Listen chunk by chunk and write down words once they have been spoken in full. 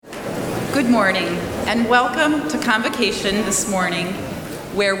Good morning, and welcome to Convocation this morning,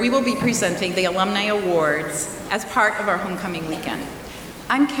 where we will be presenting the Alumni Awards as part of our homecoming weekend.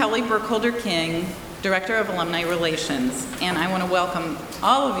 I'm Kelly Burkholder-King, Director of Alumni Relations, and I want to welcome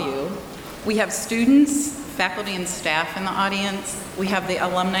all of you. We have students, faculty, and staff in the audience. We have the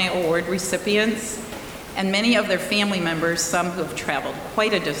Alumni Award recipients, and many of their family members, some who have traveled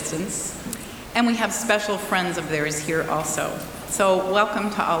quite a distance. And we have special friends of theirs here also. So welcome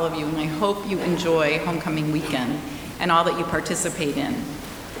to all of you, and I hope you enjoy homecoming weekend and all that you participate in.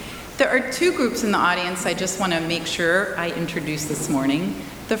 There are two groups in the audience I just want to make sure I introduce this morning.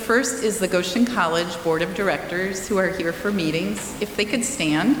 The first is the Goshen College Board of Directors, who are here for meetings. If they could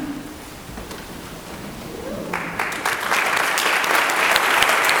stand.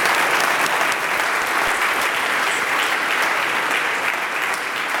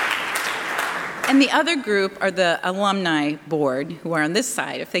 And the other group are the Alumni Board, who are on this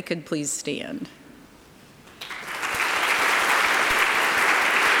side. If they could please stand.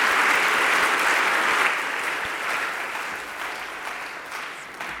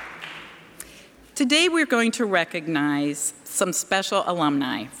 Today we're going to recognize some special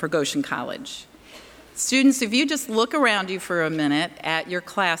alumni for Goshen College. Students, if you just look around you for a minute at your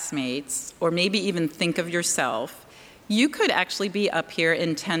classmates, or maybe even think of yourself, you could actually be up here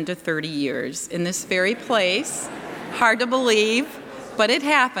in 10 to 30 years in this very place. Hard to believe, but it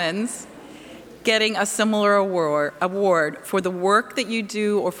happens, getting a similar award for the work that you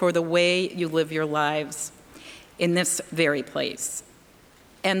do or for the way you live your lives in this very place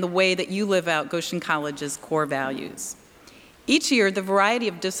and the way that you live out Goshen College's core values. Each year, the variety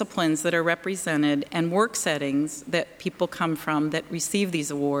of disciplines that are represented and work settings that people come from that receive these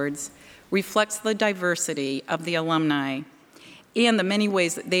awards reflects the diversity of the alumni and the many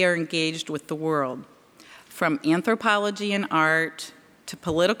ways that they are engaged with the world. From anthropology and art to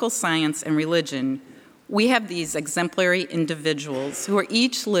political science and religion, we have these exemplary individuals who are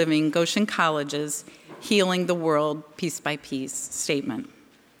each living Goshen College's healing the world piece by piece statement.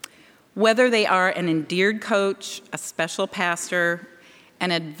 Whether they are an endeared coach, a special pastor,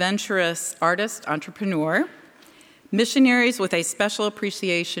 an adventurous artist, entrepreneur, missionaries with a special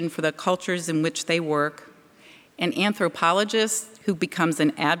appreciation for the cultures in which they work, an anthropologist who becomes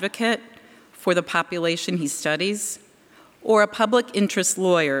an advocate for the population he studies, or a public interest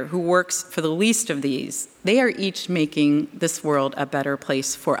lawyer who works for the least of these, they are each making this world a better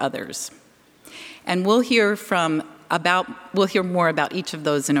place for others. And we'll hear more about each of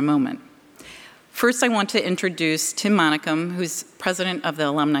those in a moment. First, I want to introduce Tim Monicum, who's president of the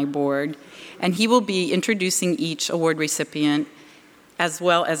Alumni Board, and he will be introducing each award recipient as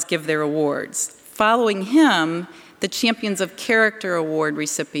well as give their awards. Following him, the Champions of Character Award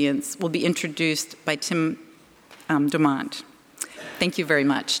recipients will be introduced by Tim Dumont. Thank you very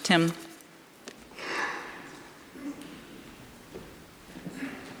much. Tim.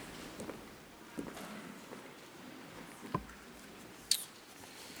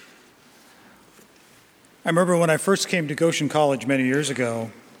 I remember when I first came to Goshen College many years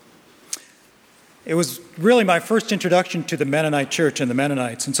ago, it was really my first introduction to the Mennonite Church and the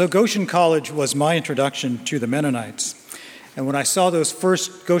Mennonites. And so Goshen College was my introduction to the Mennonites. And when I saw those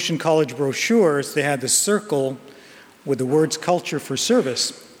first Goshen College brochures, they had this circle with the words "Culture for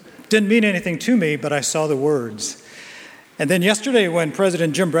Service." Didn't mean anything to me, but I saw the words. And then yesterday when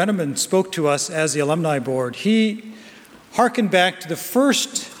President Jim Brenneman spoke to us as the Alumni Board, he hearkened back to the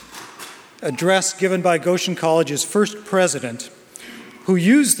first address given by Goshen College's first president, who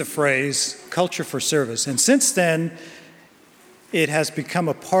used the phrase "culture for service." And since then, it has become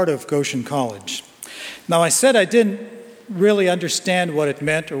a part of Goshen College. Now, I said I didn't really understand what it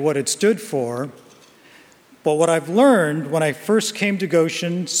meant or what it stood for, but what I've learned when I first came to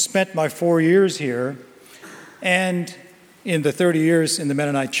Goshen, spent my 4 years here, and in the 30 years in the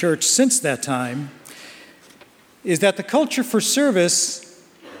Mennonite Church since that time, is that the culture for service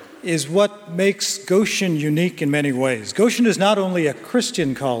is what makes Goshen unique in many ways. Goshen is not only a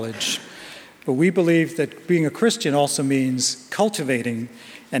Christian college, but we believe that being a Christian also means cultivating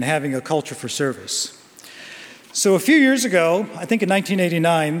and having a culture for service. So a few years ago, I think in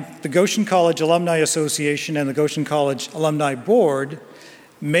 1989, the Goshen College Alumni Association and the Goshen College Alumni Board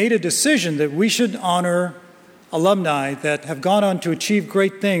made a decision that we should honor alumni that have gone on to achieve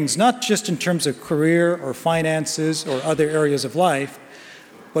great things, not just in terms of career or finances or other areas of life,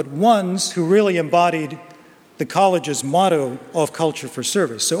 but ones who really embodied the college's motto of culture for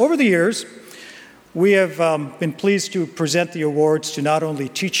service. So over the years, we have been pleased to present the awards to not only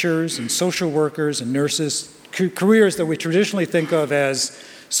teachers and social workers and nurses, careers that we traditionally think of as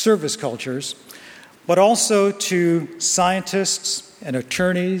service cultures, but also to scientists, and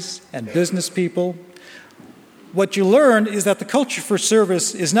attorneys and business people, what you learn is that the culture for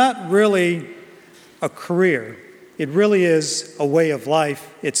service is not really a career. It really is a way of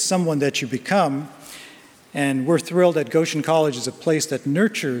life. It's someone that you become. And we're thrilled that Goshen College is a place that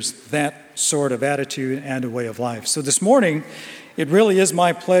nurtures that sort of attitude and a way of life. So this morning, it really is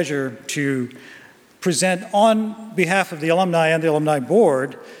my pleasure to present on behalf of the alumni and the alumni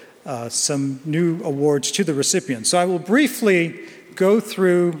board some new awards to the recipients. So I will briefly go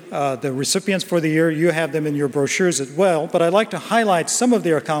through the recipients for the year. You have them in your brochures as well, but I'd like to highlight some of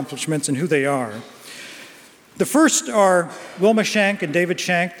their accomplishments and who they are. The first are Wilma Shank and David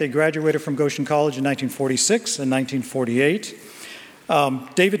Shank. They graduated from Goshen College in 1946 and 1948.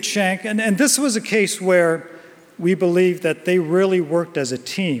 David Shank, and this was a case where we believe that they really worked as a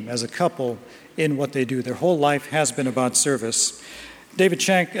team, as a couple, in what they do. Their whole life has been about service. David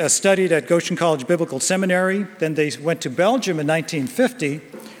Shank studied at Goshen College Biblical Seminary. Then they went to Belgium in 1950,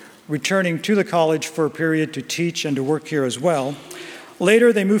 returning to the college for a period to teach and to work here as well.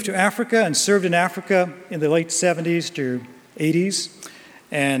 Later, they moved to Africa and served in Africa in the late 70s to 80s.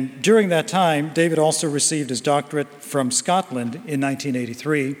 And during that time, David also received his doctorate from Scotland in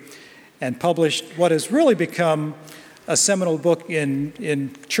 1983 and published what has really become a seminal book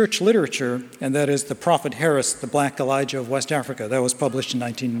in church literature, and that is The Prophet Harris, the Black Elijah of West Africa. That was published in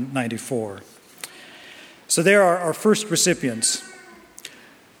 1994. So there are our first recipients.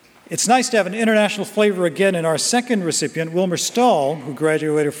 It's nice to have an international flavor again in our second recipient, Wilmer Stahl, who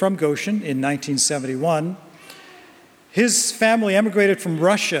graduated from Goshen in 1971. His family emigrated from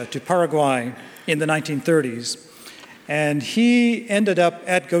Russia to Paraguay in the 1930s, and he ended up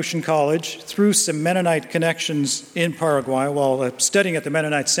at Goshen College through some Mennonite connections in Paraguay while studying at the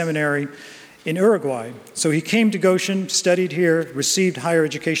Mennonite Seminary in Uruguay. So he came to Goshen, studied here, received higher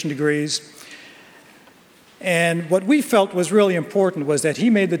education degrees. And what we felt was really important was that he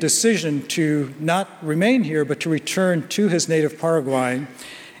made the decision to not remain here, but to return to his native Paraguay.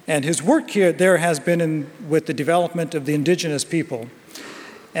 And his work there has been with the development of the indigenous people.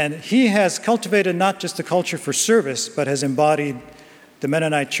 And he has cultivated not just the culture for service, but has embodied the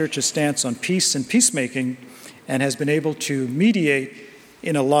Mennonite Church's stance on peace and peacemaking, and has been able to mediate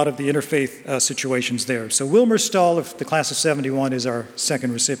in a lot of the interfaith situations there. So Wilmer Stahl of the class of 71 is our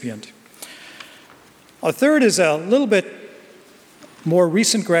second recipient. Our third is a little bit more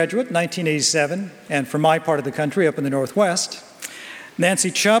recent graduate, 1987, and from my part of the country up in the Northwest.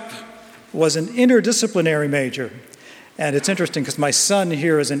 Nancy Chupp was an interdisciplinary major. And it's interesting because my son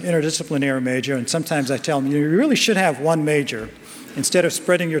here is an interdisciplinary major, and sometimes I tell him, you really should have one major instead of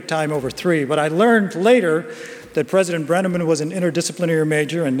spreading your time over three. But I learned later that President Brenneman was an interdisciplinary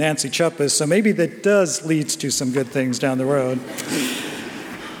major and Nancy Chupp is, so maybe that does lead to some good things down the road.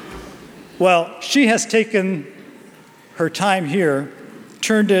 Well, she has taken her time here,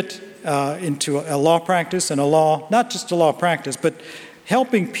 turned it into a law practice, and a law, not just a law practice, but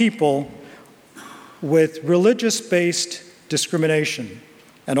helping people with religious-based discrimination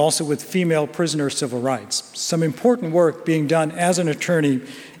and also with female prisoner civil rights. Some important work being done as an attorney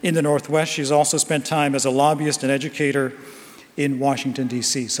in the Northwest. She's also spent time as a lobbyist and educator in Washington,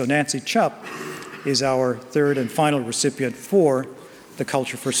 D.C. So Nancy Chupp is our third and final recipient for the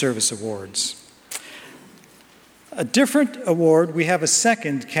Culture for Service Awards. A different award, we have a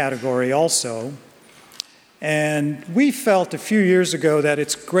second category also, and we felt a few years ago that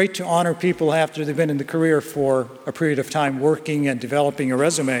it's great to honor people after they've been in the career for a period of time working and developing a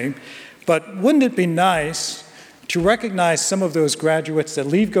resume, but wouldn't it be nice to recognize some of those graduates that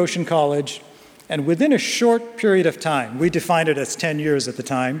leave Goshen College and within a short period of time, we defined it as 10 years at the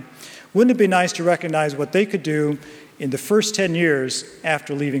time, wouldn't it be nice to recognize what they could do in the first 10 years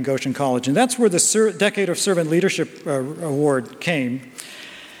after leaving Goshen College? And that's where the Decade of Servant Leadership Award came.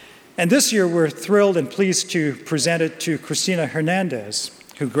 And this year, we're thrilled and pleased to present it to Cristina Hernandez,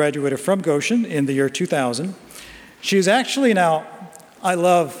 who graduated from Goshen in the year 2000. She is actually now, I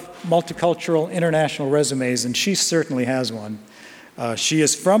love multicultural international resumes, and she certainly has one. She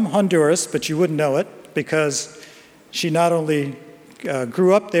is from Honduras, but you wouldn't know it because she not only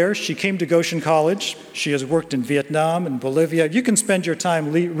grew up there, she came to Goshen College. She has worked in Vietnam and Bolivia. You can spend your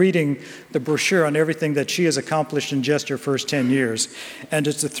time reading the brochure on everything that she has accomplished in just her first 10 years. And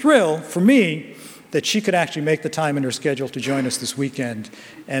it's a thrill for me that she could actually make the time in her schedule to join us this weekend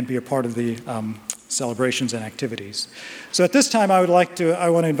and be a part of the celebrations and activities. So at this time, I want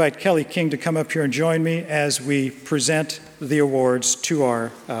to invite Kelly King to come up here and join me as we present the awards to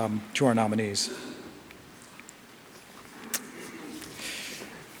our nominees.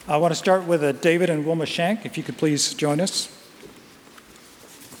 I want to start with David and Wilma Shank, if you could please join us.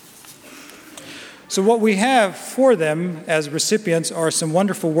 So what we have for them as recipients are some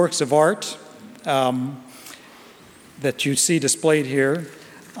wonderful works of art that you see displayed here.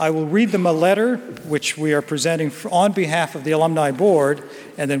 I will read them a letter, which we are presenting on behalf of the Alumni Board,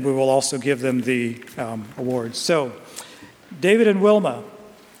 and then we will also give them the awards. So, David and Wilma,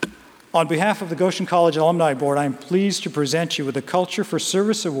 on behalf of the Goshen College Alumni Board, I am pleased to present you with the Culture for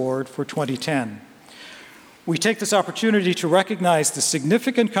Service Award for 2010. We take this opportunity to recognize the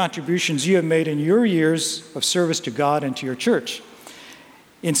significant contributions you have made in your years of service to God and to your church.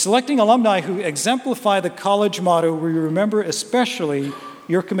 In selecting alumni who exemplify the college motto, we remember especially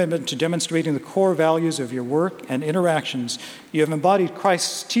your commitment to demonstrating the core values of your work and interactions. You have embodied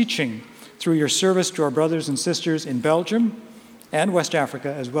Christ's teaching through your service to our brothers and sisters in Belgium and West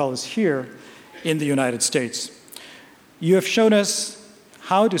Africa, as well as here in the United States. You have shown us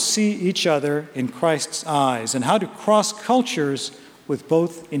how to see each other in Christ's eyes and how to cross cultures with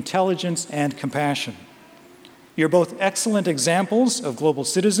both intelligence and compassion. You're both excellent examples of global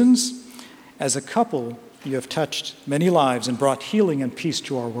citizens. As a couple, you have touched many lives and brought healing and peace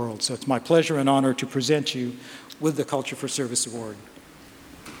to our world. So it's my pleasure and honor to present you with the Culture for Service Award.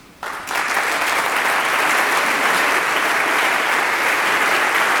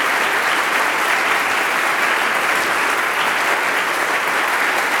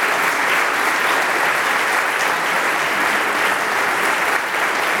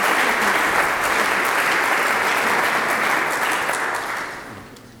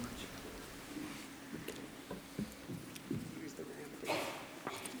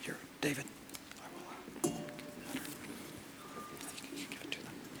 David, I will give it to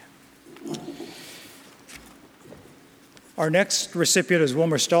them. Yeah. Our next recipient is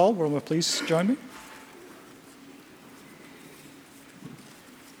Wilma Stahl. Wilma, please join me.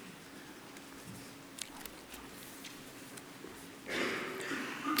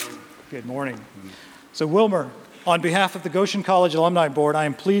 Good morning. So Wilmer, on behalf of the Goshen College Alumni Board, I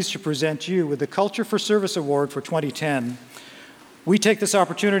am pleased to present you with the Culture for Service Award for 2010. We take this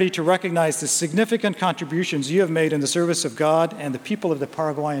opportunity to recognize the significant contributions you have made in the service of God and the people of the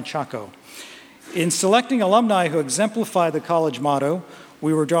Paraguayan Chaco. In selecting alumni who exemplify the college motto,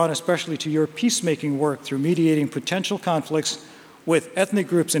 we were drawn especially to your peacemaking work through mediating potential conflicts with ethnic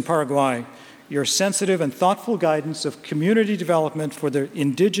groups in Paraguay. Your sensitive and thoughtful guidance of community development for the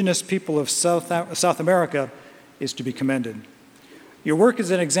indigenous people of South America is to be commended. Your work is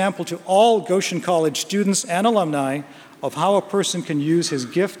an example to all Goshen College students and alumni of how a person can use his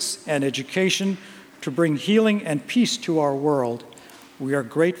gifts and education to bring healing and peace to our world. We are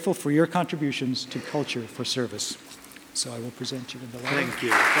grateful for your contributions to Culture for Service. So I will present you with the letter. Thank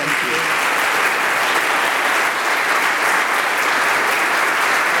you. Thank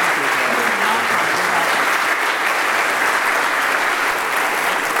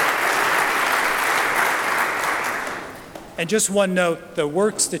you. And just one note, the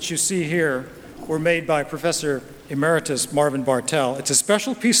works that you see here were made by Professor Emeritus Marvin Bartel. It's a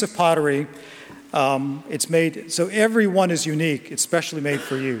special piece of pottery. It's made, so every one is unique. It's specially made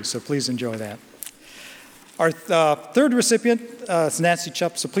for you, so please enjoy that. Our third recipient is Nancy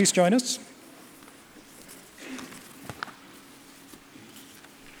Chupp, so please join us.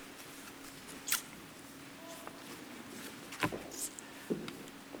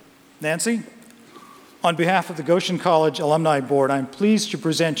 Nancy? On behalf of the Goshen College Alumni Board, I'm pleased to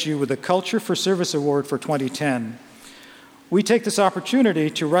present you with the Culture for Service Award for 2010. We take this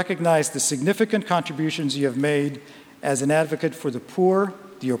opportunity to recognize the significant contributions you have made as an advocate for the poor,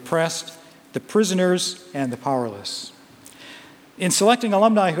 the oppressed, the prisoners, and the powerless. In selecting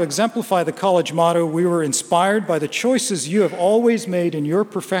alumni who exemplify the college motto, we were inspired by the choices you have always made in your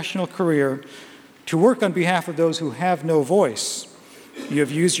professional career to work on behalf of those who have no voice. You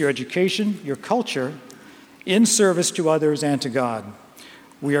have used your education, your culture, in service to others and to God.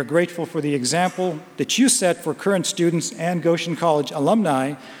 We are grateful for the example that you set for current students and Goshen College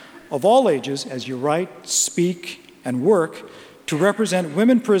alumni of all ages as you write, speak, and work to represent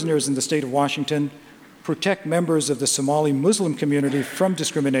women prisoners in the state of Washington, protect members of the Somali Muslim community from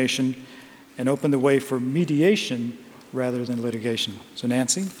discrimination, and open the way for mediation rather than litigation. So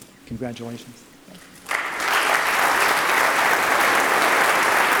Nancy, congratulations.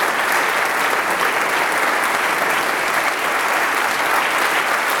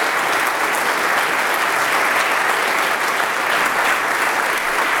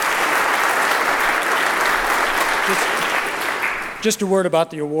 Just a word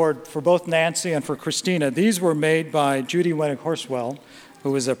about the award for both Nancy and for Cristina. These were made by Judy Wenig-Horswell,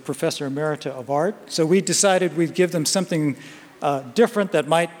 who is a professor emerita of art. So we decided we'd give them something different that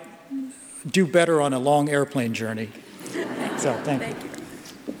might do better on a long airplane journey. So thank you.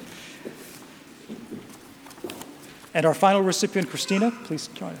 And our final recipient, Cristina, please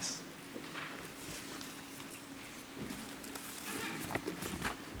join us.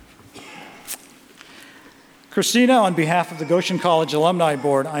 Cristina, on behalf of the Goshen College Alumni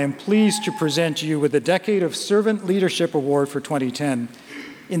Board, I am pleased to present you with the Decade of Servant Leadership Award for 2010.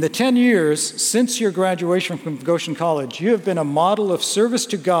 In the 10 years since your graduation from Goshen College, you have been a model of service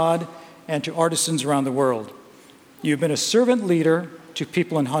to God and to artisans around the world. You've been a servant leader to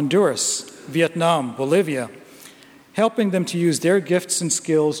people in Honduras, Vietnam, Bolivia, helping them to use their gifts and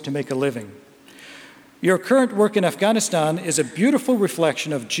skills to make a living. Your current work in Afghanistan is a beautiful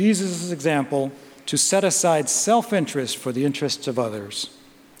reflection of Jesus' example to set aside self-interest for the interests of others.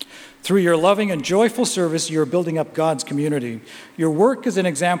 Through your loving and joyful service, you're building up God's community. Your work is an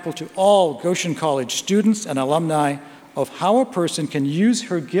example to all Goshen College students and alumni of how a person can use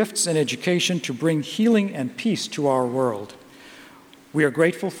her gifts and education to bring healing and peace to our world. We are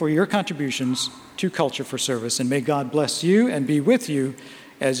grateful for your contributions to Culture for Service, and may God bless you and be with you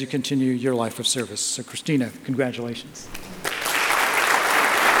as you continue your life of service. So, Cristina, congratulations.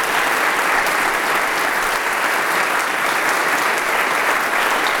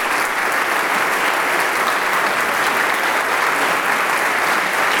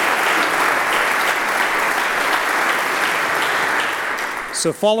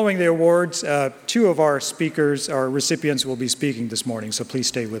 So following the awards, two of our speakers, our recipients, will be speaking this morning, so please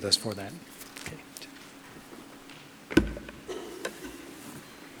stay with us for that. Okay.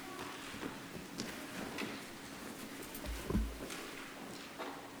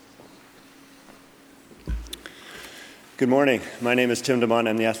 Good morning. My name is Tim DeMont.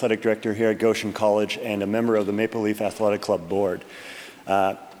 I'm the athletic director here at Goshen College and a member of the Maple Leaf Athletic Club board.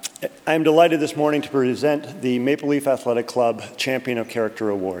 I am delighted this morning to present the Maple Leaf Athletic Club Champion of Character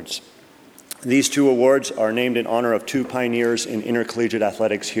Awards. These two awards are named in honor of two pioneers in intercollegiate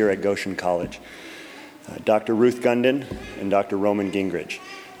athletics here at Goshen College, Dr. Ruth Gundin and Dr. Roman Gingrich.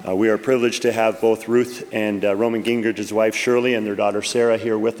 We are privileged to have both Ruth and Roman Gingrich's wife Shirley and their daughter Sarah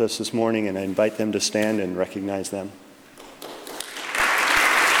here with us this morning, and I invite them to stand and recognize them.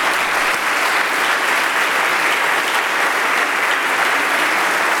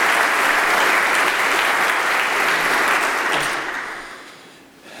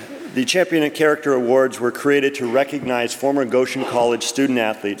 The Champion of Character Awards were created to recognize former Goshen College student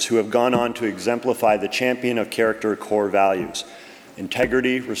athletes who have gone on to exemplify the Champion of Character core values: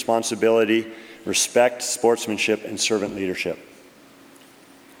 integrity, responsibility, respect, sportsmanship, and servant leadership.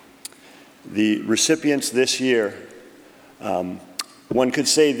 The recipients this year, one could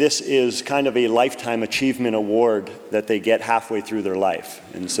say this is kind of a lifetime achievement award that they get halfway through their life.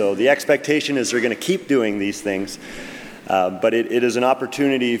 And so the expectation is they're going to keep doing these things. But it is an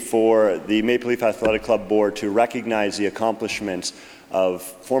opportunity for the Maple Leaf Athletic Club board to recognize the accomplishments of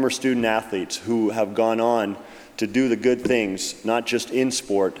former student athletes who have gone on to do the good things, not just in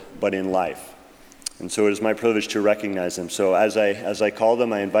sport, but in life. And so it is my privilege to recognize them. So as I call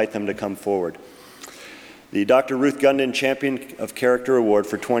them, I invite them to come forward. The Dr. Ruth Gundin Champion of Character Award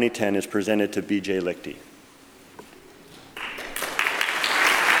for 2010 is presented to B.J. Lichty.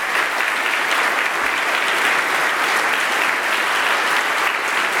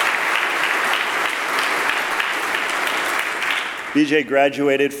 BJ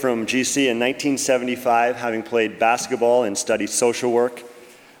graduated from GC in 1975, having played basketball and studied social work.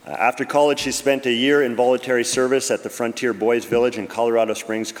 After college, she spent a year in voluntary service at the Frontier Boys Village in Colorado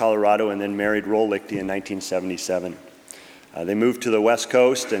Springs, Colorado, and then married Roll Lichty in 1977. They moved to the West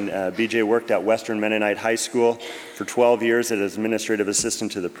Coast, and BJ worked at Western Mennonite High School for 12 years as administrative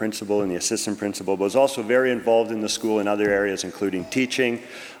assistant to the principal and the assistant principal, but was also very involved in the school in other areas, including teaching,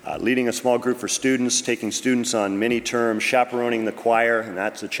 leading a small group for students, taking students on mini terms, chaperoning the choir, and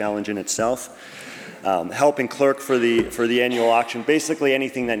that's a challenge in itself, helping clerk for the annual auction. Basically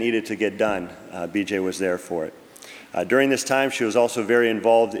anything that needed to get done, BJ was there for it. During this time, she was also very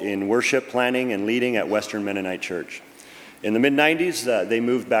involved in worship planning and leading at Western Mennonite Church. In the mid-90s, they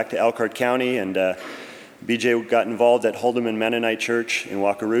moved back to Elkhart County, and BJ got involved at Holdeman Mennonite Church in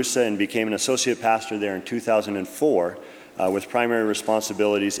Wakarusa and became an associate pastor there in 2004 with primary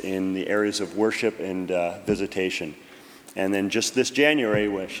responsibilities in the areas of worship and visitation. And then just this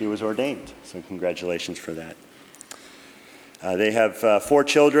January, she was ordained, so congratulations for that. They have 4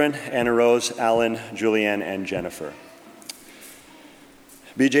 children: Anna Rose, Alan, Julianne, and Jennifer.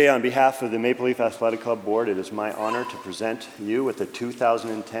 BJ, on behalf of the Maple Leaf Athletic Club Board, it is my honor to present you with the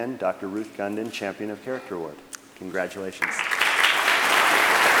 2010 Dr. Ruth Gundin Champion of Character Award. Congratulations.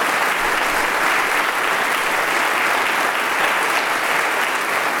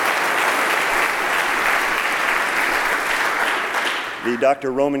 The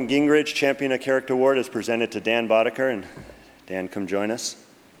Dr. Roman Gingrich Champion of Character Award is presented to Dan Boddicker, and Dan, come join us.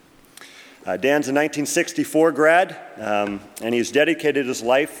 Dan's a 1964 grad, and he's dedicated his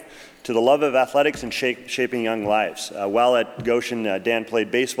life to the love of athletics and shaping young lives. While at Goshen, Dan played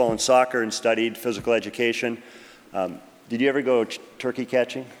baseball and soccer and studied physical education. Did you ever go turkey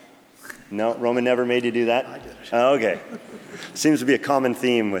catching? No? Roman never made you do that? I did. Oh, okay. Seems to be a common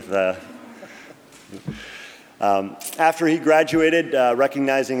theme with... After he graduated,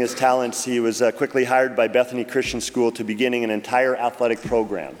 recognizing his talents, he was quickly hired by Bethany Christian School to beginning an entire athletic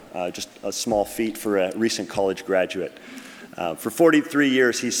program, just a small feat for a recent college graduate. For 43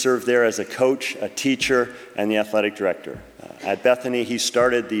 years, he served there as a coach, a teacher, and the athletic director. At Bethany, he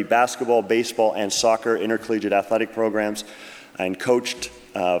started the basketball, baseball, and soccer intercollegiate athletic programs and coached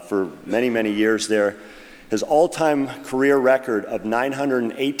for many, many years there. His all-time career record of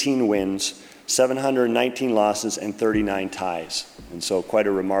 918 wins, 719 losses, and 39 ties, and so quite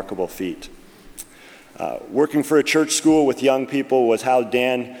a remarkable feat. Working for a church school with young people was how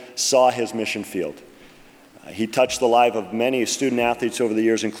Dan saw his mission field. He touched the life of many student athletes over the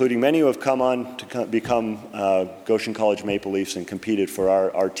years, including many who have come on to become Goshen College Maple Leafs and competed for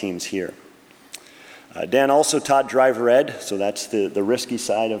our teams here. Dan also taught driver ed, so that's the risky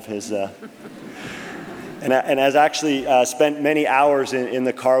side of his... And has actually spent many hours in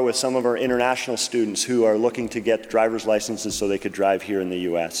the car with some of our international students who are looking to get driver's licenses so they could drive here in the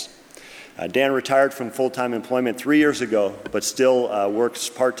U.S. Dan retired from full-time employment 3 years ago, but still works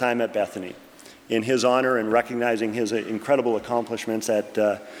part-time at Bethany. In his honor and recognizing his incredible accomplishments at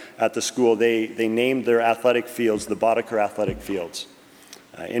the school, they named their athletic fields the Boddicker Athletic Fields.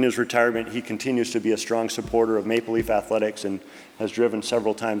 In his retirement, he continues to be a strong supporter of Maple Leaf athletics and has driven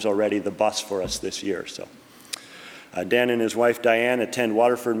several times already the bus for us this year. So, Dan and his wife Diane attend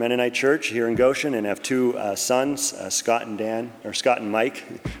Waterford Mennonite Church here in Goshen and have two sons, Scott and Mike,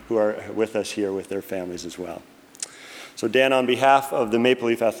 who are with us here with their families as well. So, Dan, on behalf of the Maple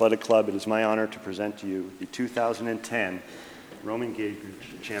Leaf Athletic Club, it is my honor to present to you the 2010 Roman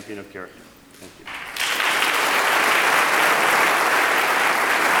Gingrich Champion of Character. Thank you.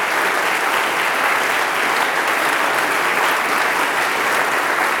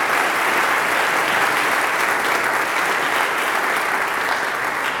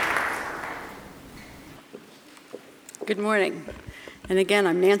 Good morning. And again,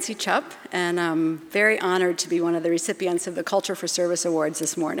 I'm Nancy Chupp, and I'm very honored to be one of the recipients of the Culture for Service Awards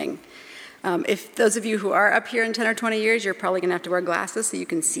this morning. If those of you who are up here in 10 or 20 years, you're probably going to have to wear glasses so you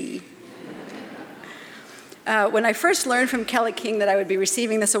can see. When I first learned from Kelly King that I would be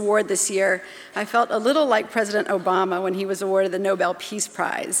receiving this award this year, I felt a little like President Obama when he was awarded the Nobel Peace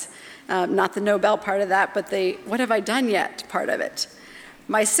Prize. Not the Nobel part of that, but the what have I done yet part of it.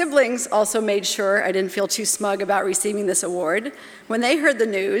 My siblings also made sure I didn't feel too smug about receiving this award. When they heard the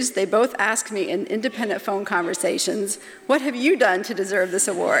news, they both asked me in independent phone conversations, "What have you done to deserve this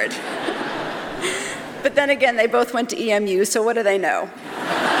award?" But then again, they both went to EMU, so what do they know?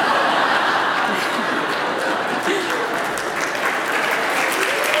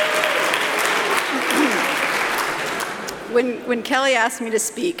 When Kelly asked me to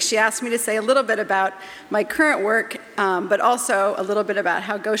speak, she asked me to say a little bit about my current work, but also a little bit about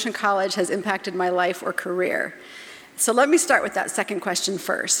how Goshen College has impacted my life or career. So let me start with that second question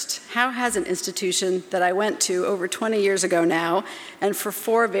first. How has an institution that I went to over 20 years ago now, and for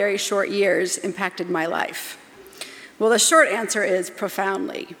 4 very short years, impacted my life? Well, the short answer is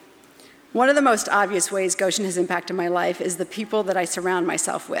profoundly. One of the most obvious ways Goshen has impacted my life is the people that I surround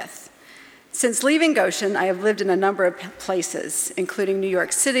myself with. Since leaving Goshen, I have lived in a number of places, including New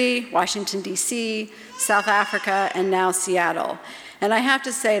York City, Washington, D.C., South Africa, and now Seattle. And I have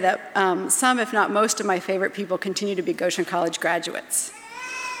to say that some, if not most, of my favorite people continue to be Goshen College graduates.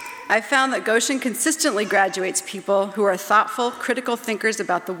 I've found that Goshen consistently graduates people who are thoughtful, critical thinkers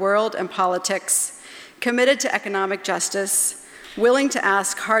about the world and politics, committed to economic justice, willing to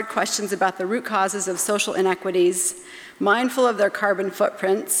ask hard questions about the root causes of social inequities, mindful of their carbon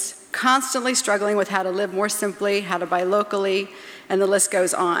footprints, constantly struggling with how to live more simply, how to buy locally, and the list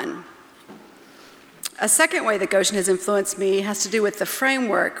goes on. A second way that Goshen has influenced me has to do with the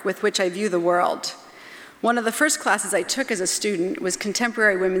framework with which I view the world. One of the first classes I took as a student was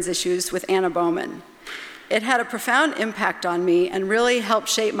Contemporary Women's Issues with Anna Bowman. It had a profound impact on me and really helped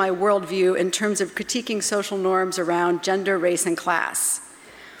shape my worldview in terms of critiquing social norms around gender, race, and class.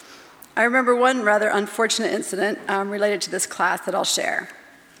 I remember one rather unfortunate incident related to this class that I'll share.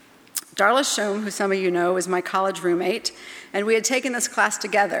 Darla Shum, who some of you know, was my college roommate, and we had taken this class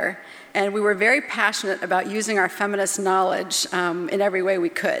together, and we were very passionate about using our feminist knowledge in every way we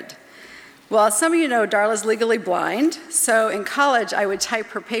could. Well, as some of you know, Darla's legally blind, so in college I would type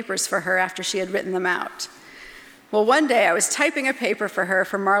her papers for her after she had written them out. Well, one day I was typing a paper for her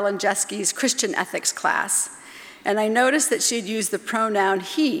for Marlon Jeske's Christian ethics class, and I noticed that she had used the pronoun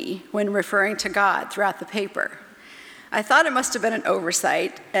he when referring to God throughout the paper. I thought it must have been an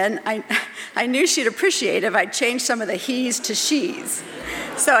oversight, and I knew she'd appreciate if I'd changed some of the he's to she's,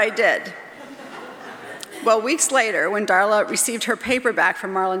 so I did. Well, weeks later, when Darla received her paper back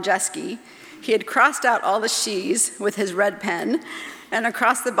from Marlon Jeske, he had crossed out all the she's with his red pen, and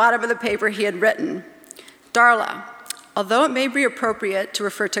across the bottom of the paper he had written, "Darla, although it may be appropriate to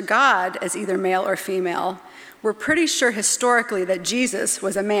refer to God as either male or female, we're pretty sure historically that Jesus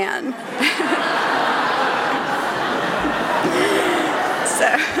was a man."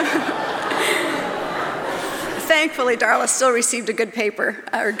 Thankfully, Darla still received a good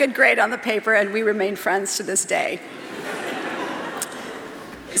grade on the paper, and we remain friends to this day.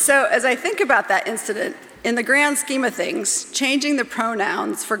 So as I think about that incident, in the grand scheme of things, changing the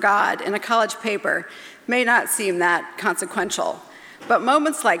pronouns for God in a college paper may not seem that consequential. But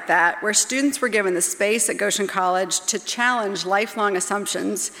moments like that, where students were given the space at Goshen College to challenge lifelong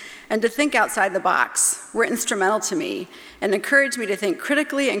assumptions and to think outside the box, were instrumental to me and encouraged me to think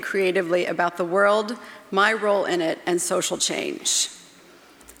critically and creatively about the world, my role in it, and social change.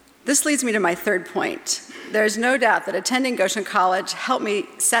 This leads me to my third point. There is no doubt that attending Goshen College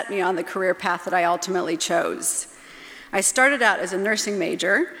helped set me on the career path that I ultimately chose. I started out as a nursing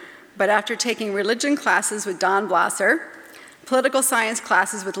major, but after taking religion classes with Don Blosser, political science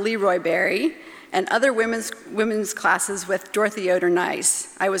classes with Leroy Berry, and other women's classes with Dorothy Yoder Nice,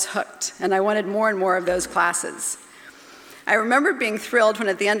 I was hooked, and I wanted more and more of those classes. I remember being thrilled when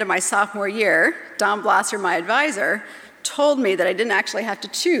at the end of my sophomore year, Don Blosser, my advisor, told me that I didn't actually have to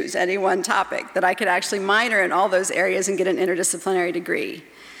choose any one topic, that I could actually minor in all those areas and get an interdisciplinary degree.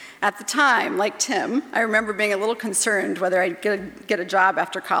 At the time, like Tim, I remember being a little concerned whether I'd get a job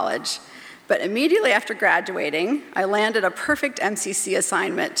after college. But immediately after graduating, I landed a perfect MCC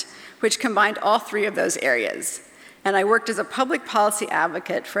assignment, which combined all three of those areas. And I worked as a public policy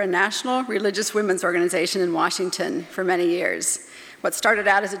advocate for a national religious women's organization in Washington for many years. What started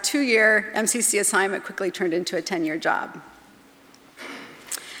out as a 2-year MCC assignment quickly turned into a 10-year job.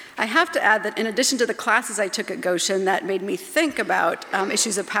 I have to add that in addition to the classes I took at Goshen that made me think about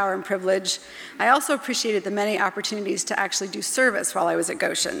issues of power and privilege, I also appreciated the many opportunities to actually do service while I was at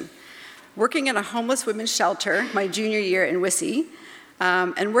Goshen. Working in a homeless women's shelter my junior year in Wissi,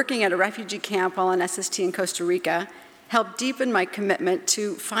 and working at a refugee camp while on SST in Costa Rica helped deepen my commitment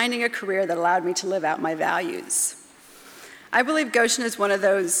to finding a career that allowed me to live out my values. I believe Goshen is one of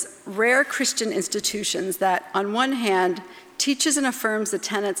those rare Christian institutions that, on one hand, teaches and affirms the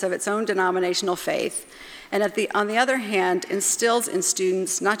tenets of its own denominational faith, and on the other hand, instills in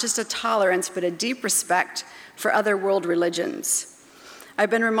students not just a tolerance, but a deep respect for other world religions. I've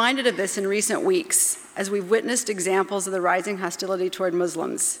been reminded of this in recent weeks as we've witnessed examples of the rising hostility toward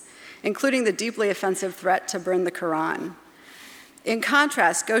Muslims, including the deeply offensive threat to burn the Quran. In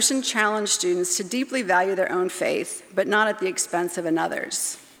contrast, Goshen challenged students to deeply value their own faith, but not at the expense of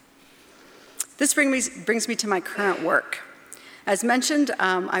another's. This brings me to my current work. As mentioned,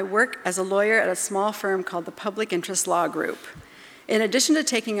 I work as a lawyer at a small firm called the Public Interest Law Group. In addition to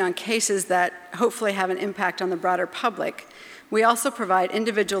taking on cases that hopefully have an impact on the broader public, we also provide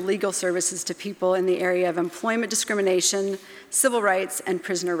individual legal services to people in the area of employment discrimination, civil rights, and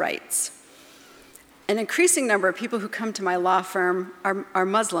prisoner rights. An increasing number of people who come to my law firm are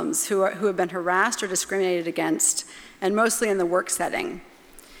Muslims who have been harassed or discriminated against, and mostly in the work setting.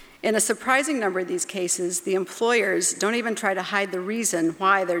 In a surprising number of these cases, the employers don't even try to hide the reason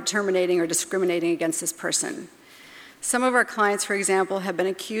why they're terminating or discriminating against this person. Some of our clients, for example, have been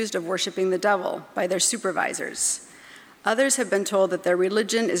accused of worshiping the devil by their supervisors. Others have been told that their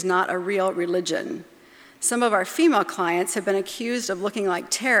religion is not a real religion. Some of our female clients have been accused of looking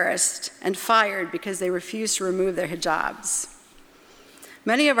like terrorists and fired because they refused to remove their hijabs.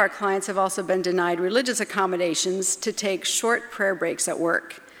 Many of our clients have also been denied religious accommodations to take short prayer breaks at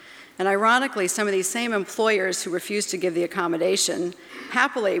work. And ironically, some of these same employers who refuse to give the accommodation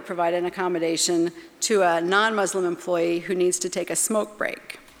happily provide an accommodation to a non-Muslim employee who needs to take a smoke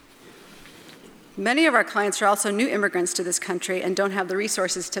break. Many of our clients are also new immigrants to this country and don't have the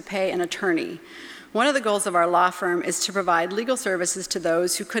resources to pay an attorney. One of the goals of our law firm is to provide legal services to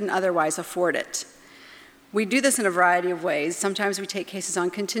those who couldn't otherwise afford it. We do this in a variety of ways. Sometimes we take cases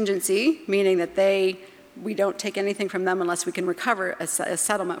on contingency, meaning that we don't take anything from them unless we can recover a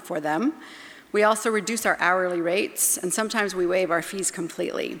settlement for them. We also reduce our hourly rates, and sometimes we waive our fees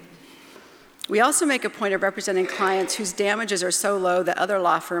completely. We also make a point of representing clients whose damages are so low that other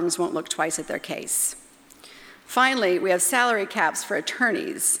law firms won't look twice at their case. Finally, we have salary caps for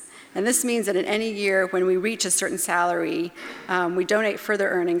attorneys, and this means that in any year when we reach a certain salary, we donate further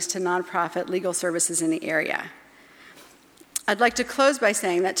earnings to nonprofit legal services in the area. I'd like to close by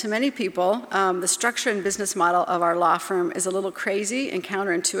saying that to many people, the structure and business model of our law firm is a little crazy and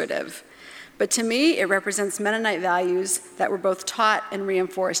counterintuitive. But to me, it represents Mennonite values that were both taught and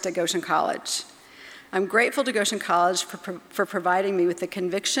reinforced at Goshen College. I'm grateful to Goshen College for providing me with the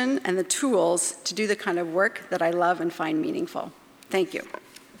conviction and the tools to do the kind of work that I love and find meaningful. Thank you.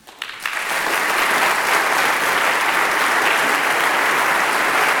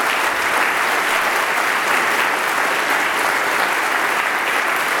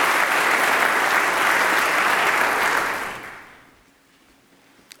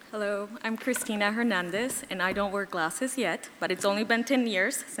 Hello, I'm Cristina Hernandez, and I don't wear glasses yet, but it's only been 10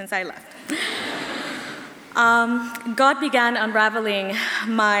 years since I left. God began unraveling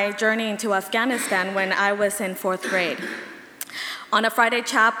my journey into Afghanistan when I was in 4th grade. On a Friday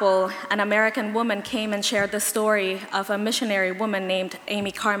chapel, an American woman came and shared the story of a missionary woman named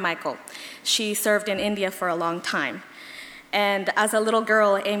Amy Carmichael. She served in India for a long time. And as a little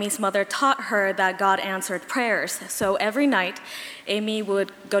girl, Amy's mother taught her that God answered prayers. So every night, Amy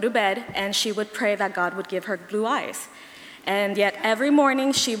would go to bed and she would pray that God would give her blue eyes. And yet every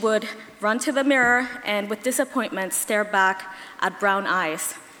morning she would run to the mirror and with disappointment stare back at brown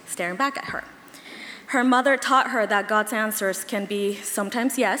eyes, staring back at her. Her mother taught her that God's answers can be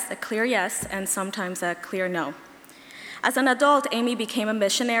sometimes yes, a clear yes, and sometimes a clear no. As an adult, Amy became a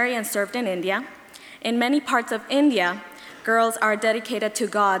missionary and served in India. In many parts of India, girls are dedicated to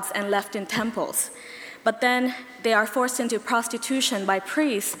gods and left in temples. But then they are forced into prostitution by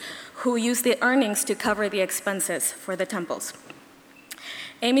priests who use the earnings to cover the expenses for the temples.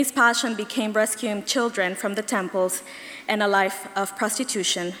 Amy's passion became rescuing children from the temples and a life of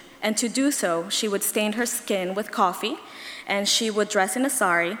prostitution. And to do so, she would stain her skin with coffee and she would dress in a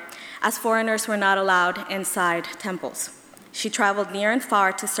sari, as foreigners were not allowed inside temples. She traveled near and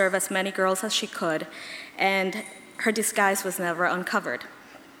far to serve as many girls as she could, and her disguise was never uncovered.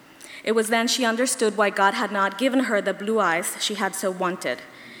 It was then she understood why God had not given her the blue eyes she had so wanted.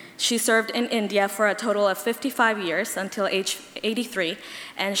 She served in India for a total of 55 years until age 83,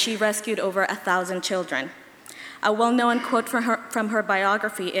 and she rescued over 1,000 children. A well-known quote from her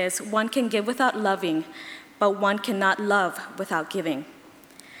biography is, "One can give without loving, but one cannot love without giving."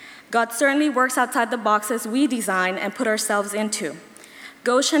 God certainly works outside the boxes we design and put ourselves into.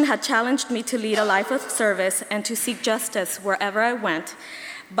 Goshen had challenged me to lead a life of service and to seek justice wherever I went,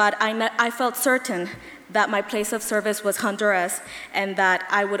 but I felt certain that my place of service was Honduras and that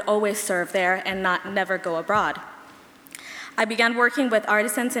I would always serve there and never go abroad. I began working with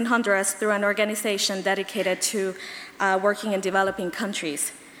artisans in Honduras through an organization dedicated to working in developing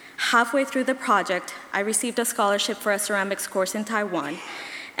countries. Halfway through the project, I received a scholarship for a ceramics course in Taiwan,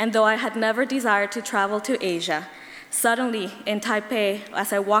 and though I had never desired to travel to Asia, suddenly, in Taipei,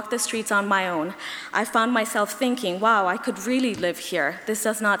 as I walked the streets on my own, I found myself thinking, wow, I could really live here. This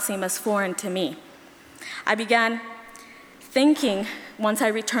does not seem as foreign to me. I began thinking, once I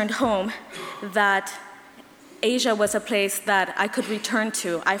returned home, that Asia was a place that I could return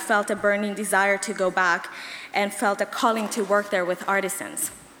to. I felt a burning desire to go back and felt a calling to work there with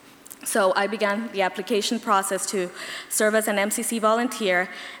artisans. So I began the application process to serve as an MCC volunteer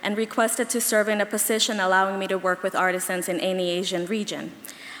and requested to serve in a position allowing me to work with artisans in any Asian region.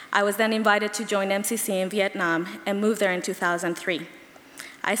 I was then invited to join MCC in Vietnam and moved there in 2003.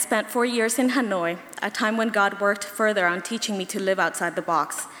 I spent 4 years in Hanoi, a time when God worked further on teaching me to live outside the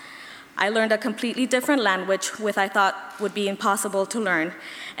box. I learned a completely different language, which I thought would be impossible to learn,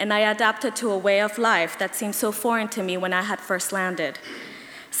 and I adapted to a way of life that seemed so foreign to me when I had first landed.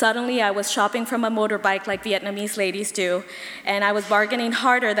 Suddenly, I was shopping from a motorbike like Vietnamese ladies do, and I was bargaining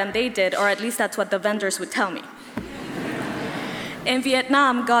harder than they did, or at least that's what the vendors would tell me. In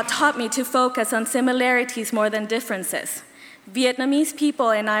Vietnam, God taught me to focus on similarities more than differences. Vietnamese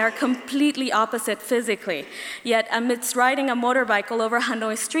people and I are completely opposite physically, yet amidst riding a motorbike all over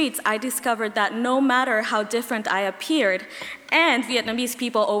Hanoi streets, I discovered that no matter how different I appeared, and Vietnamese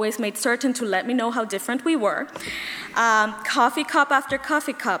people always made certain to let me know how different we were, coffee cup after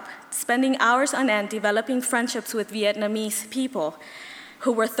coffee cup, spending hours on end developing friendships with Vietnamese people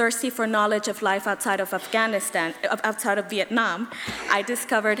who were thirsty for knowledge of life outside of Afghanistan, outside of Vietnam, I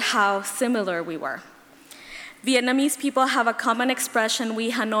discovered how similar we were. Vietnamese people have a common expression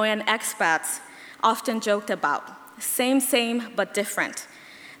we Hanoian expats often joked about. Same, but different.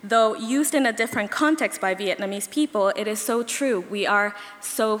 Though used in a different context by Vietnamese people, it is so true. We are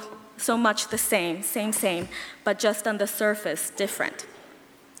so much the same, but just on the surface, different.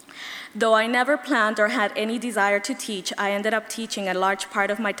 Though I never planned or had any desire to teach, I ended up teaching a large part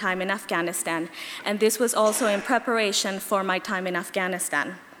of my time in Afghanistan, and this was also in preparation for my time in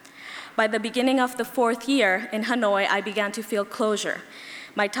Afghanistan. By the beginning of the 4th year in Hanoi, I began to feel closure.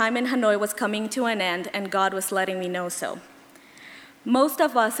 My time in Hanoi was coming to an end, and God was letting me know so. Most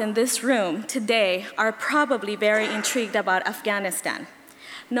of us in this room today are probably very intrigued about Afghanistan.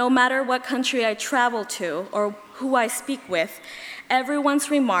 No matter what country I travel to or who I speak with, everyone's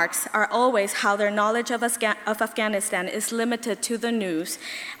remarks are always how their knowledge of Afghanistan is limited to the news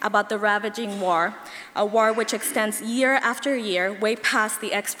about the ravaging war, a war which extends year after year, way past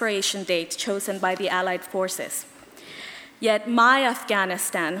the expiration date chosen by the Allied forces. Yet my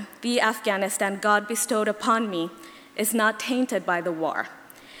Afghanistan, the Afghanistan God bestowed upon me, is not tainted by the war.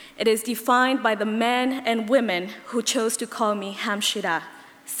 It is defined by the men and women who chose to call me Hamshira,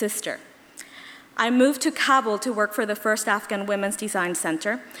 sister. I moved to Kabul to work for the first Afghan Women's Design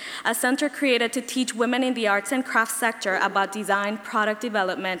Center, a center created to teach women in the arts and crafts sector about design, product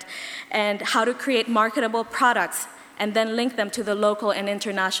development, and how to create marketable products and then link them to the local and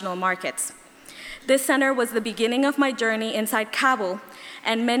international markets. This center was the beginning of my journey inside Kabul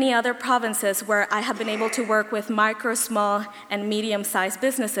and many other provinces where I have been able to work with micro, small, and medium-sized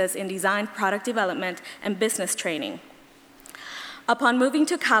businesses in design, product development, and business training. Upon moving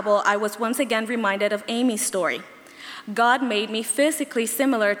to Kabul, I was once again reminded of Amy's story. God made me physically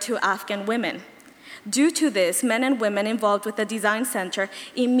similar to Afghan women. Due to this, men and women involved with the design center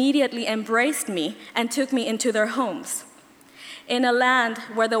immediately embraced me and took me into their homes. In a land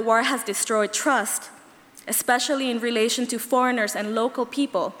where the war has destroyed trust, especially in relation to foreigners and local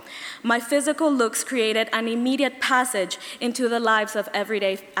people, my physical looks created an immediate passage into the lives of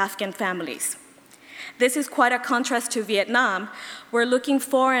everyday Afghan families. This is quite a contrast to Vietnam, where looking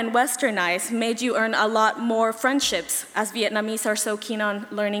foreign and westernized made you earn a lot more friendships, as Vietnamese are so keen on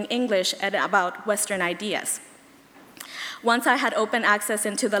learning English and about Western ideas. Once I had open access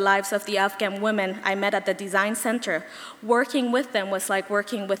into the lives of the Afghan women I met at the design center, working with them was like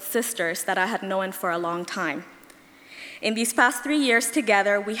working with sisters that I had known for a long time. In these past 3 years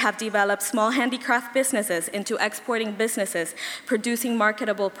together, we have developed small handicraft businesses into exporting businesses, producing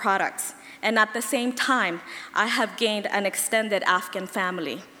marketable products. And at the same time, I have gained an extended Afghan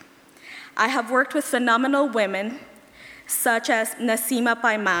family. I have worked with phenomenal women, such as Nasima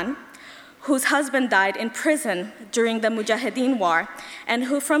Paiman, whose husband died in prison during the Mujahideen War, and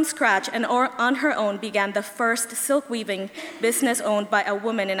who from scratch and on her own began the first silk weaving business owned by a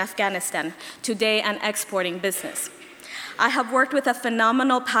woman in Afghanistan, today an exporting business. I have worked with a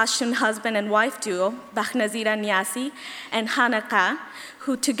phenomenal Pashtun husband and wife duo, Bakhnazira Niasi and Hanaka,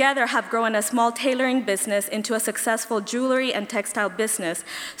 who together have grown a small tailoring business into a successful jewelry and textile business,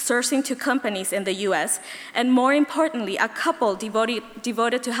 sourcing to companies in the US, and more importantly, a couple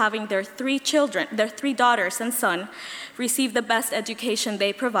devoted to having their 3 children, their 3 daughters and son, receive the best education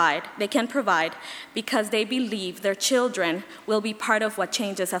they can provide, because they believe their children will be part of what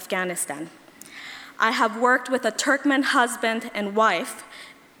changes Afghanistan. I have worked with a Turkmen husband and wife,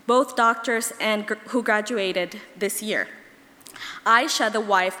 both doctors and who graduated this year. Aisha, the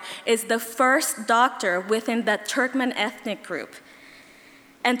wife, is the first doctor within the Turkmen ethnic group.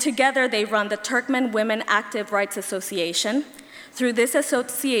 And together they run the Turkmen Women Active Rights Association. Through this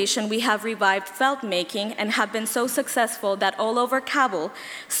association, we have revived felt making and have been so successful that all over Kabul,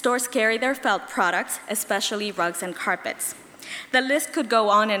 stores carry their felt products, especially rugs and carpets. The list could go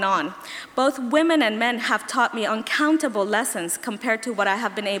on and on. Both women and men have taught me uncountable lessons compared to what I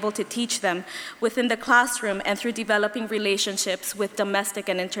have been able to teach them within the classroom and through developing relationships with domestic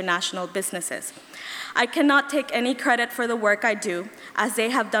and international businesses. I cannot take any credit for the work I do, as they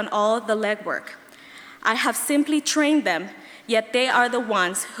have done all the legwork. I have simply trained them, yet they are the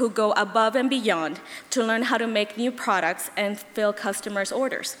ones who go above and beyond to learn how to make new products and fill customers'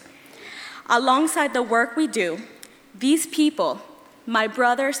 orders. Alongside the work we do, these people, my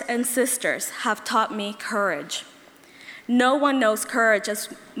brothers and sisters, have taught me courage. No one knows courage as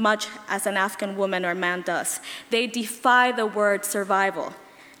much as an Afghan woman or man does. They defy the word survival,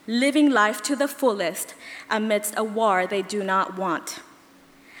 living life to the fullest amidst a war they do not want.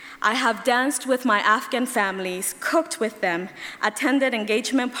 I have danced with my Afghan families, cooked with them, attended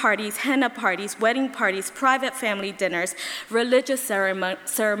engagement parties, henna parties, wedding parties, private family dinners, religious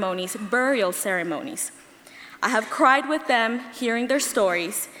ceremonies, burial ceremonies. I have cried with them, hearing their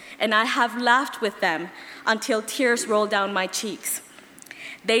stories, and I have laughed with them until tears roll down my cheeks.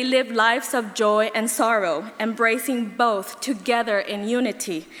 They live lives of joy and sorrow, embracing both together in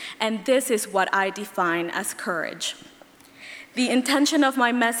unity, and this is what I define as courage. The intention of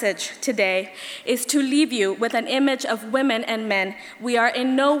my message today is to leave you with an image of women and men we are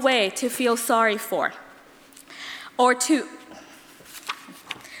in no way to feel sorry for, and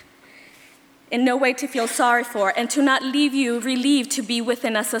to not leave you relieved to be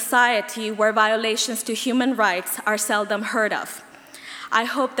within a society where violations to human rights are seldom heard of. I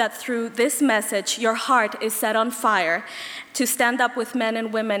hope that through this message, your heart is set on fire to stand up with men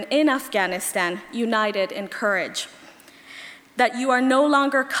and women in Afghanistan, united in courage. That you are no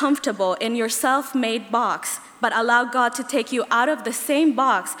longer comfortable in your self-made box, but allow God to take you out of the same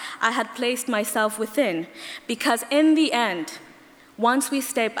box I had placed myself within. Because in the end, once we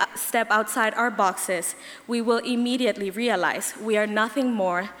step outside our boxes, we will immediately realize we are nothing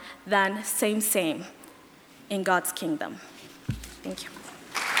more than same in God's kingdom. Thank you.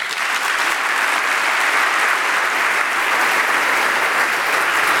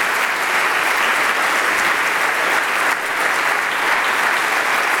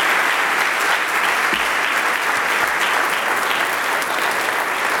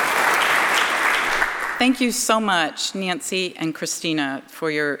 Thank you so much, Nancy and Cristina, for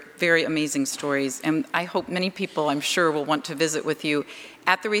your very amazing stories. And I hope many people, I'm sure, will want to visit with you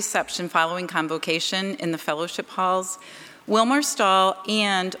at the reception following Convocation in the fellowship halls. Wilmer Stahl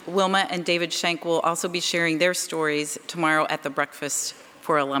and Wilma and David Schenk will also be sharing their stories tomorrow at the breakfast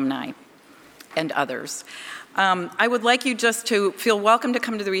for alumni and others. I would like you just to feel welcome to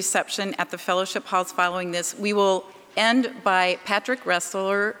come to the reception at the fellowship halls following this. We will end by Patrick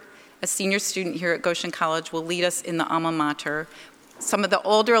Ressler, a senior student here at Goshen College, will lead us in the alma mater. Some of the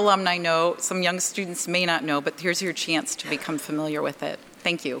older alumni know, some young students may not know, but here's your chance to become familiar with it.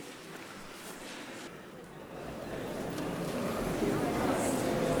 Thank you.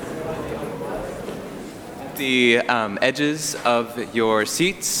 The edges of your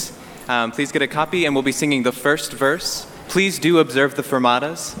seats, please get a copy, and we'll be singing the first verse. Please do observe the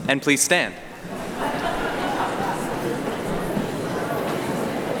fermatas, and please stand.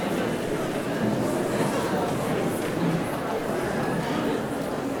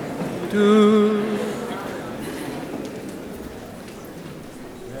 Do